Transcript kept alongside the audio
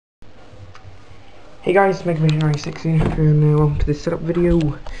Hey guys, Megamidget96 here, and welcome to this setup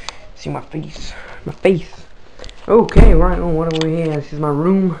video. See my face. Okay, right, what are we here? This is my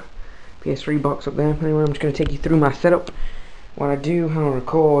room. PS3 box up there. Anyway, I'm just going to take you through my setup. What I do, how I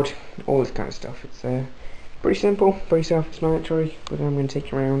record, all this kind of stuff. It's pretty simple, very self-explanatory, but I'm going to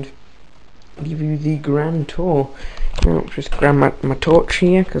take you around and give you the grand tour. Now, just grab my torch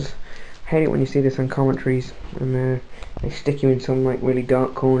here, because I hate it when you see this on commentaries, and they stick you in some like really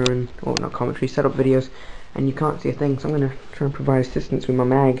dark corner and, or not commentary, setup videos, and you can't see a thing. So I'm gonna try and provide assistance with my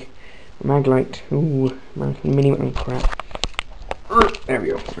mag light. Ooh, my mini crap. There we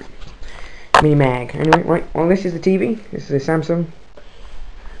go. Mini mag. Anyway, right. Well, this is the TV. This is a Samsung.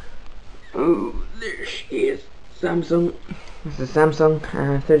 Oh, there she is. Samsung. This is a Samsung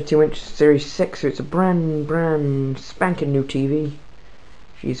 32-inch Series 6. So it's a brand spanking new TV.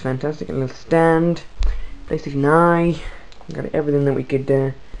 She's fantastic. A little stand. PlayStation Eye, got everything that we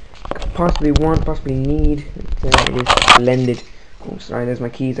could possibly want, possibly need. It is blended. Oh, sorry, there's my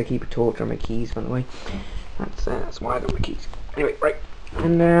keys. I keep a torch on my keys, by the way. That's why I got my keys. Anyway, right.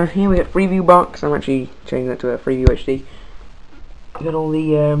 And here we got Freeview box. I'm actually changing that to a Freeview HD. We got all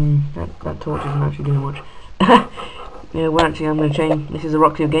the that torch isn't actually doing much. Yeah, I'm going to change. This is a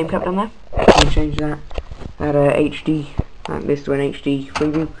Roxio game cap down there. I'm going to change that HD, this to an HD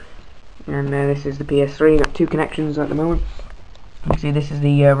Freeview. And this is the PS3. Got two connections at the moment. You can see this is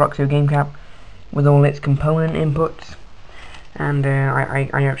the Roxio game cap with all its component inputs, and I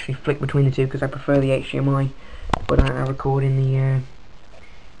actually flick between the two because I prefer the HDMI, but I record in the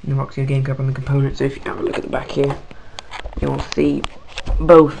Roxio game cap on the component. So if you have a look at the back here, you'll see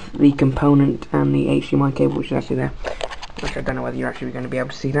both the component and the HDMI cable, which is actually there. Which I don't know whether you're actually going to be able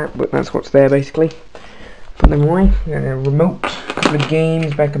to see that, but that's what's there basically. Put them away. Got a remote, a couple of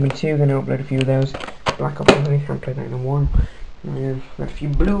games, back up in 2, going to upload a few of those. Black Ops, I haven't played that in a while. Got a few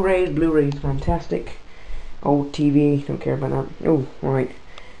Blu-rays, fantastic. Old TV, don't care about that. Oh, right.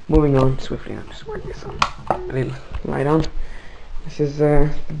 Moving on swiftly, I'll just work this on. A little light on. This is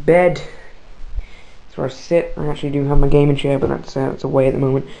the bed. That's where I sit. I actually do have my gaming chair, but that's away at the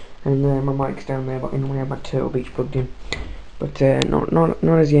moment. And my mic's down there, but anyway, I have my Turtle Beach plugged in. But not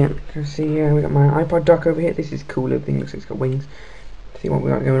as yet. You can see here we got my iPod dock over here. This is cool. Everything looks like it's got wings. Let's see what we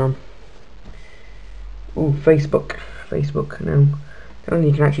got going on. Oh, Facebook. Now, I don't know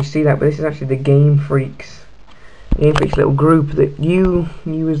if you can actually see that, but this is actually the Game Freaks little group that you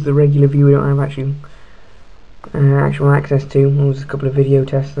as the regular viewer don't have actual access to. There's a couple of video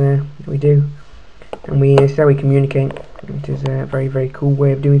tests there that we do, and it's how we communicate. It is a very cool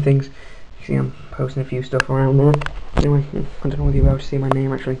way of doing things. You see, I'm posting a few stuff around there. Anyway, I don't know whether you'll be able to see my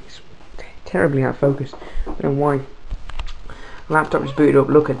name actually. It's terribly out of focus. I don't know why. Laptop is booted up.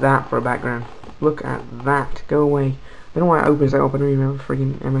 Look at that for a background. Look at that. Go away. I don't know why it opens that up. I don't even have a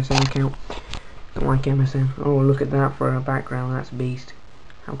friggin' MSN account. Don't like MSN. Oh, look at that for a background. That's a beast.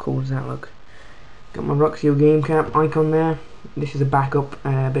 How cool does that look? Got my Roxio game cap icon there. This is a backup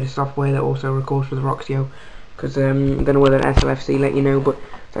bit of software that also records for the Roxio. Because I don't know whether SLFC let you know, but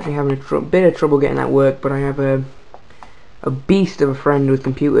it's actually having a bit of trouble getting that work. But I have a beast of a friend with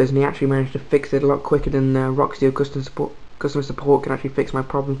computers, and he actually managed to fix it a lot quicker than Roxio customer support can actually fix my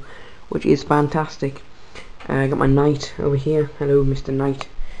problem, which is fantastic. I got my Knight over here. Hello, Mr. Knight.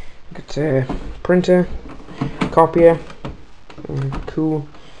 Got a printer, copier, cool.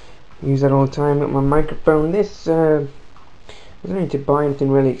 Use that all the time. Got my microphone. This I don't need to buy anything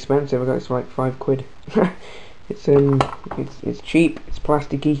really expensive. I got this for like £5. It's cheap. It's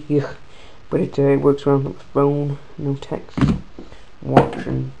plasticky. Ugh. But it works well with the phone, no text, watch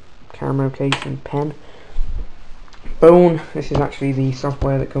and camera case and pen. Phone, this is actually the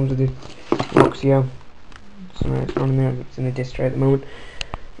software that comes with the Roxio. So it's on there, it's in the disk tray at the moment.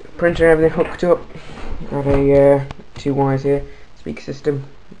 Printer, everything hooked up. Got a 2 wires here, speaker system,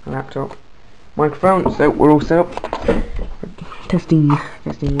 a laptop, microphone, so we're all set up. Testing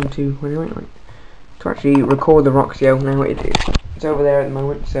 1, 2, anyway. Right. To actually record the Roxio now, it's over there at the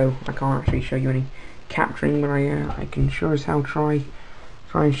moment, so I can't actually show you any capturing, but I can sure as hell try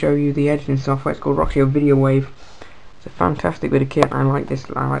and show you the editing software. It's called Roxio Video Wave. It's a fantastic bit of kit. I like this.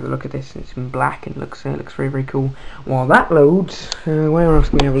 I like the look of this. It's in black and looks very cool. While that loads, where else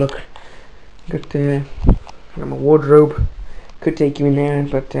can we have a look? Got my wardrobe. Could take you in there,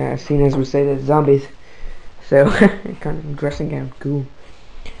 but seeing as we say, there's zombies, so kind of dressing gown. Cool.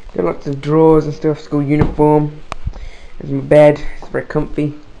 Got lots of drawers and stuff. School uniform. There's my bed. It's very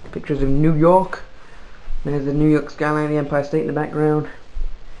comfy. Pictures of New York. There's the New York skyline, the Empire State in the background.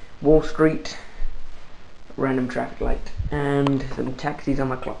 Wall Street. Random traffic light. And some taxis on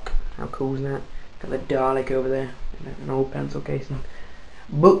my clock. How cool is that? Got the Dalek over there. An old pencil case. And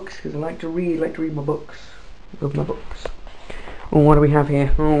books, because I like to read my books. Love my books. Oh, what do we have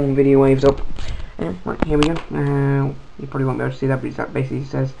here? Oh, video waves up. Right, here we go. You probably won't be able to see that, but that basically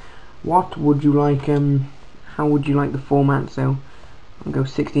says, what would you like, how would you like the format? So I'll go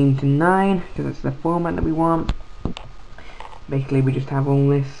 16:9, because that's the format that we want. Basically we just have all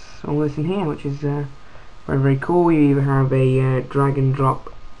this in here, which is very, very cool. You either have a drag and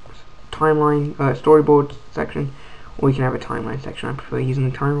drop timeline, storyboard section, or you can have a timeline section. I prefer using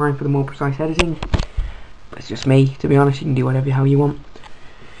the timeline for the more precise editing. That's just me, to be honest. You can do whatever how you want.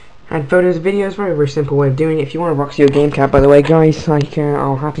 And photos, videos, very, very simple way of doing it. If you want to Roxio game cap, by the way, guys,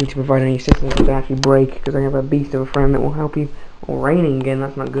 I'll happy to provide any assistance that actually break, because I have a beast of a friend that will help you. Or raining again,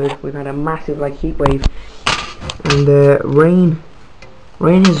 that's not good. We've had a massive heat wave, and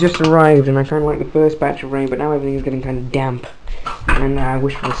rain has just arrived, and I kind of like the first batch of rain, but now everything is getting kind of damp, and I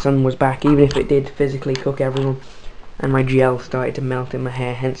wish the sun was back, even if it did physically cook everyone. And my gel started to melt in my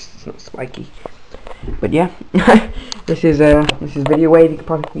hair, hence it's not spiky. But yeah, this is video wave. You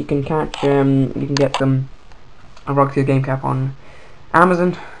can catch you can get some a Roxio game cap on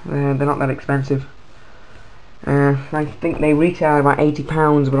Amazon. They're not that expensive. I think they retail about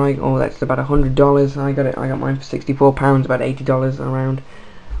 £80, but that's about $100. I got mine for £64, about $80 around,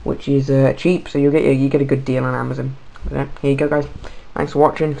 which is cheap. So you get a good deal on Amazon. But, here you go, guys. Thanks for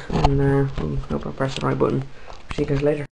watching, and hope I press the right button. See you guys later.